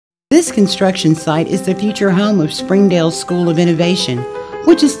This construction site is the future home of Springdale School of Innovation,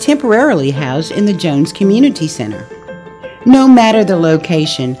 which is temporarily housed in the Jones Community Center. No matter the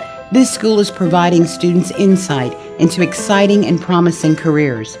location, this school is providing students insight into exciting and promising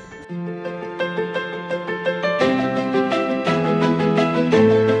careers.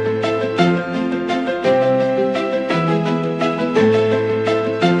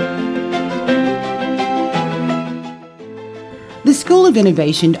 The School of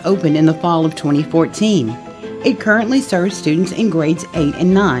Innovation opened in the fall of 2014. It currently serves students in grades 8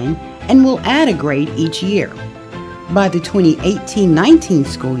 and 9 and will add a grade each year. By the 2018-19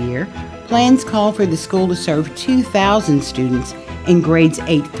 school year, plans call for the school to serve 2,000 students in grades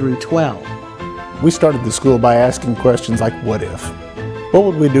 8 through 12. We started the school by asking questions like, what if? What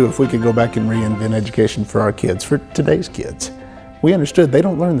would we do if we could go back and reinvent education for our kids, for today's kids? We understood they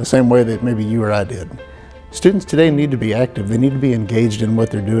don't learn the same way that maybe you or I did. Students today need to be active, they need to be engaged in what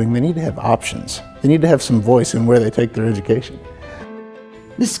they're doing, they need to have options, they need to have some voice in where they take their education.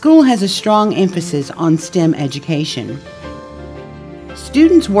 The school has a strong emphasis on STEM education.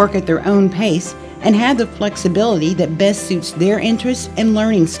 Students work at their own pace and have the flexibility that best suits their interests and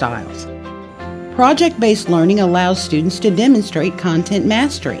learning styles. Project-based learning allows students to demonstrate content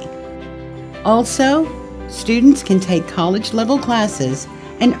mastery. Also, students can take college-level classes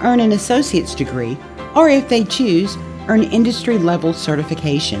and earn an associate's degree, or if they choose, earn industry-level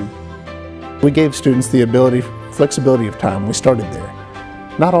certification. We gave students the flexibility of time. We started there.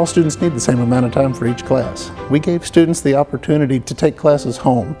 Not all students need the same amount of time for each class. We gave students the opportunity to take classes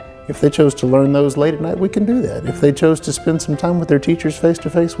home. If they chose to learn those late at night, we can do that. If they chose to spend some time with their teachers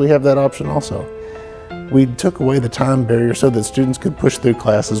face-to-face, we have that option also. We took away the time barrier so that students could push through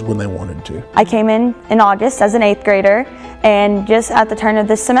classes when they wanted to. I came in August as an 8th grader, and just at the turn of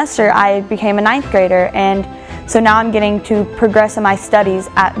this semester I became a 9th grader, and so now I'm getting to progress in my studies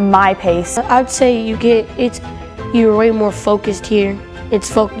at my pace. I'd say you're way more focused here.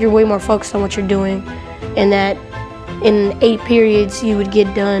 You're way more focused on what you're doing, and that in 8 periods you would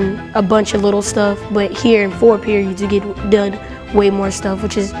get done a bunch of little stuff, but here in 4 periods you get done way more stuff,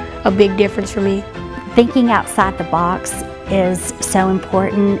 which is a big difference for me. Thinking outside the box is so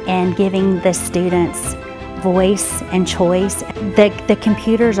important, and giving the students voice and choice. The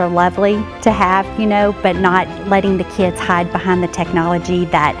computers are lovely to have, but not letting the kids hide behind the technology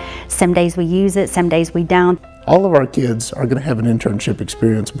that some days we use it, some days we don't. All of our kids are going to have an internship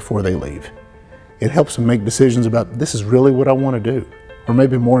experience before they leave. It helps them make decisions about, this is really what I want to do, or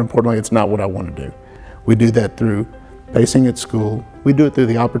maybe more importantly, it's not what I want to do. We do that through pacing at school. We do it through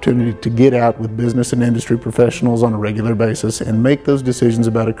the opportunity to get out with business and industry professionals on a regular basis and make those decisions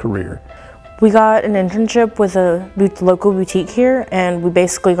about a career. We got an internship with a local boutique here, and we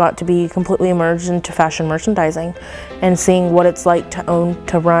basically got to be completely immersed into fashion merchandising and seeing what it's like to own,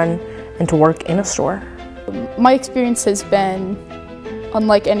 to run, and to work in a store. My experience has been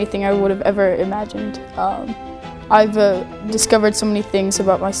unlike anything I would have ever imagined. I've discovered so many things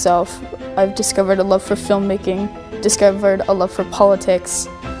about myself. I've discovered a love for filmmaking, discovered a love for politics.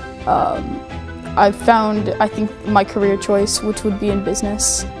 I've found, I think, my career choice, which would be in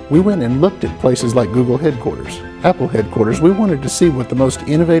business. We went and looked at places like Google headquarters, Apple headquarters. We wanted to see what the most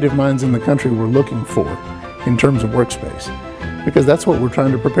innovative minds in the country were looking for in terms of workspace, because that's what we're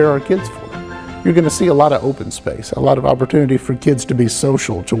trying to prepare our kids for. You're going to see a lot of open space, a lot of opportunity for kids to be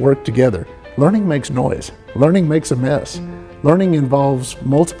social, to work together. Learning makes noise. Learning makes a mess. Learning involves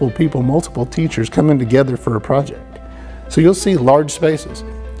multiple people, multiple teachers coming together for a project. So you'll see large spaces.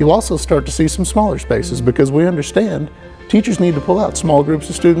 You'll also start to see some smaller spaces, because we understand teachers need to pull out small groups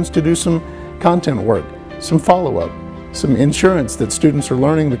of students to do some content work, some follow-up, some insurance that students are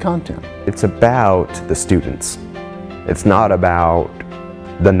learning the content. It's about the students. It's not about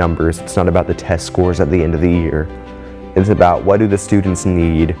the numbers. It's not about the test scores at the end of the year. It's about what do the students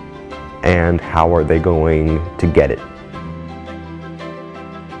need and how are they going to get it.